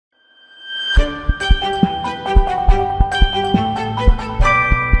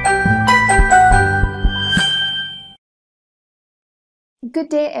Good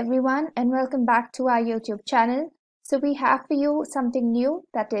day everyone and welcome back to our YouTube channel. So we have for you something new,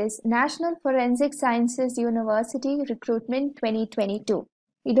 that is National Forensic Sciences University Recruitment 2022.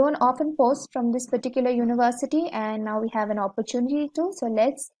 We don't often post from this particular university and now we have an opportunity to. So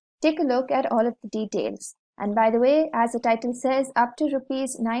let's take a look at all of the details. And by the way, as the title says, up to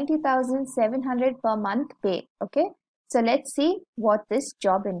rupees 90,700 per month pay. Okay, so let's see what this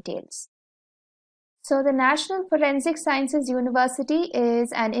job entails. So the National Forensic Sciences University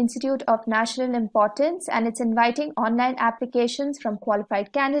is an institute of national importance and it's inviting online applications from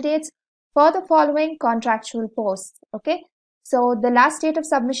qualified candidates for the following contractual posts. Okay, so the last date of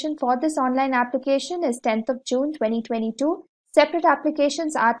submission for this online application is 10th of June 2022. Separate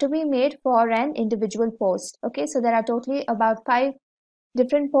applications are to be made for an individual post. Okay, so there are totally about 5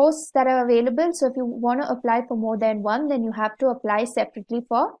 different posts that are available. So if you want to apply for more than one, then you have to apply separately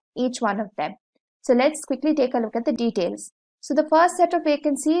for each one of them. So let's quickly take a look at the details. So the first set of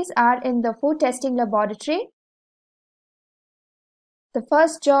vacancies are in the food testing laboratory. The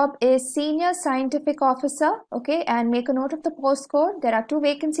first job is Senior Scientific Officer. Okay, and make a note of the postcode. There are 2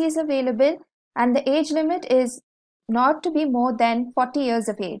 vacancies available and the age limit is not to be more than 40 years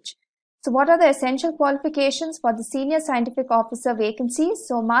of age. So what are the essential qualifications for the Senior Scientific Officer vacancies?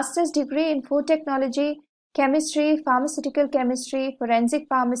 So master's degree in food technology, chemistry, pharmaceutical chemistry, forensic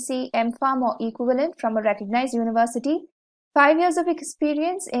pharmacy, M.Pharm or equivalent from a recognized university, 5 years of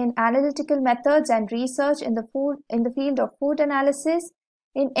experience in analytical methods and research in the field of food analysis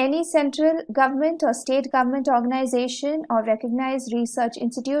in any central government or state government organization or recognized research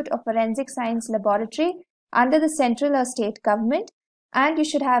institute or forensic science laboratory under the central or state government, and you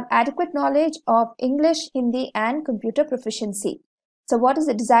should have adequate knowledge of English, Hindi and computer proficiency. So what is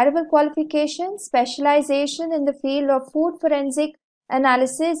the desirable qualification? Specialization in the field of food forensic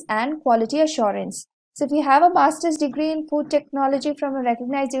analysis and quality assurance. So if you have a master's degree in food technology from a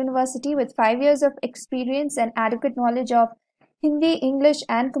recognized university with 5 years of experience and adequate knowledge of Hindi, English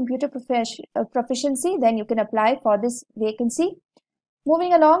and computer proficiency, then you can apply for this vacancy.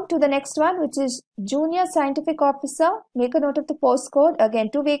 Moving along to the next one, which is Junior Scientific Officer. Make a note of the postcode. Again,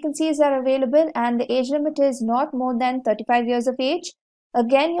 2 vacancies are available and the age limit is not more than 35 years of age.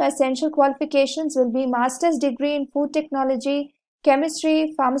 Again, your essential qualifications will be master's degree in food technology,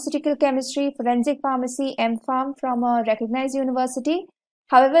 chemistry, pharmaceutical chemistry, forensic pharmacy, M.Pharm from a recognized university.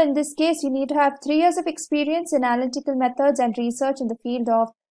 However, in this case, you need to have 3 years of experience in analytical methods and research in the field of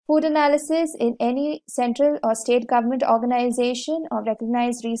food analysis in any central or state government organization or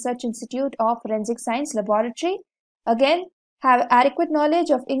recognized research institute or forensic science laboratory. Again, have adequate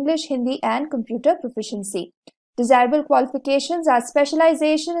knowledge of English, Hindi and computer proficiency. Desirable qualifications are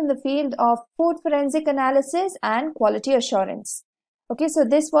specialization in the field of food forensic analysis and quality assurance. Okay, so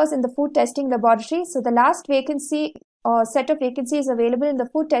this was in the food testing laboratory. So the last vacancy or set of vacancies available in the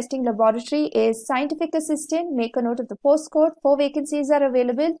food testing laboratory is scientific assistant. Make a note of the postcode. 4 vacancies are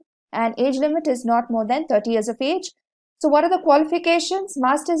available and age limit is not more than 30 years of age. So what are the qualifications?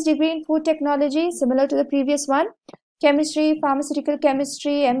 Master's degree in food technology, similar to the previous one. Chemistry, pharmaceutical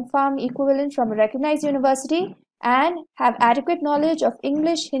chemistry, M.Pharm equivalent from a recognized university, and have adequate knowledge of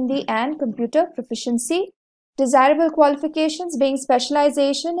English, Hindi and computer proficiency. Desirable qualifications being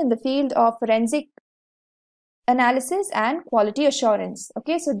specialization in the field of forensic analysis and quality assurance.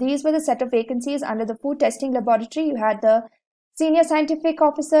 Okay, so these were the set of vacancies under the food testing laboratory. You had the Senior Scientific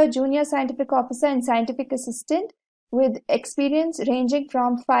Officer, Junior Scientific Officer and Scientific Assistant with experience ranging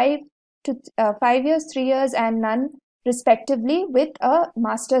from 5 years, 3 years and none respectively, with a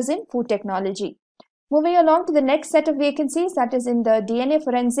master's in food technology. Moving along to the next set of vacancies, that is in the DNA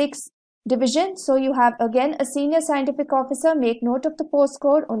forensics division. So you have again a Senior Scientific Officer. Make note of the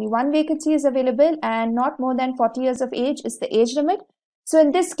postcode. Only 1 vacancy is available and not more than 40 years of age is the age limit. So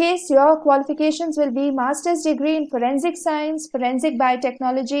in this case, your qualifications will be master's degree in forensic science, forensic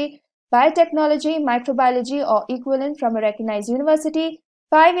biotechnology, microbiology or equivalent from a recognized university,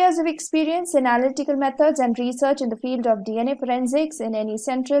 5 years of experience in analytical methods and research in the field of DNA forensics in any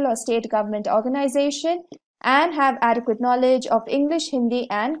central or state government organization, and have adequate knowledge of English, Hindi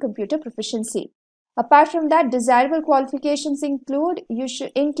and computer proficiency. Apart from that, desirable qualifications include,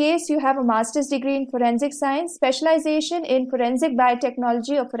 in case you have a master's degree in forensic science, specialization in forensic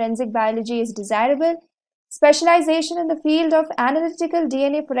biotechnology or forensic biology is desirable. Specialization in the field of analytical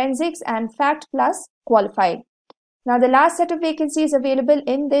DNA forensics and FACT plus qualified. Now the last set of vacancies available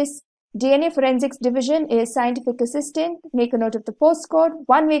in this DNA forensics division is scientific assistant. Make a note of the postcode.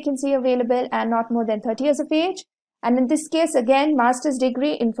 1 vacancy available and not more than 30 years of age. And in this case, again, master's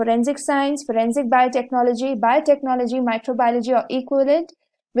degree in forensic science, forensic biotechnology, microbiology or equivalent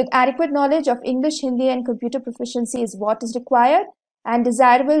with adequate knowledge of English, Hindi and computer proficiency is what is required. and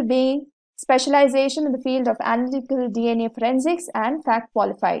desirable being specialization in the field of analytical DNA forensics and fact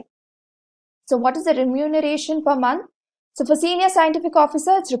qualified. So what is the remuneration per month? So for senior scientific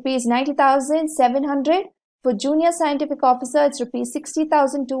officer, it's rupees 90,700. For junior scientific officer, it's rupees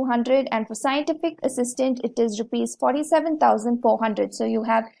 60,200. And for scientific assistant, it is rupees 47,400. So you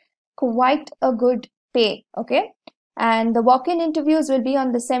have quite a good pay, okay? And the walk-in interviews will be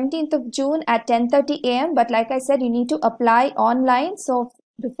on the 17th of June at 10:30 a.m. But like I said, you need to apply online. So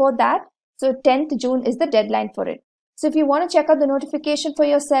before that, so 10th June is the deadline for it. So if you want to check out the notification for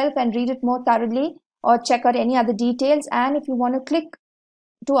yourself and read it more thoroughly, or check out any other details, and if you want to click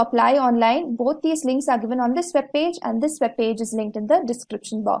to apply online, both these links are given on this webpage, and this webpage is linked in the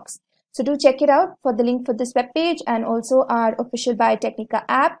description box. So do check it out for the link for this webpage and also our official Biotechnica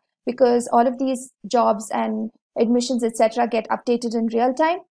app, because all of these jobs and admissions, etc., get updated in real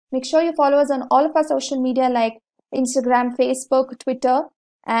time. Make sure you follow us on all of our social media like Instagram, Facebook, Twitter,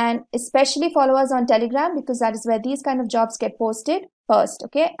 and especially follow us on Telegram, because that is where these kind of jobs get posted first.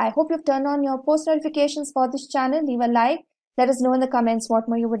 Okay, I hope you've turned on your post notifications for this channel. Leave a like, let us know in the comments what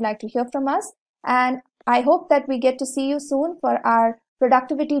more you would like to hear from us, and I hope that we get to see you soon for our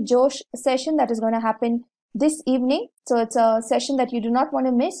Productivity Josh session that is going to happen this evening. So it's a session that you do not want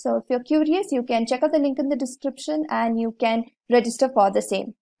to miss. So if you're curious, you can check out the link in the description and you can register for the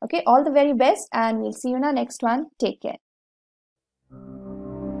same. Okay, all the very best, and we'll see you in our next one. Take care.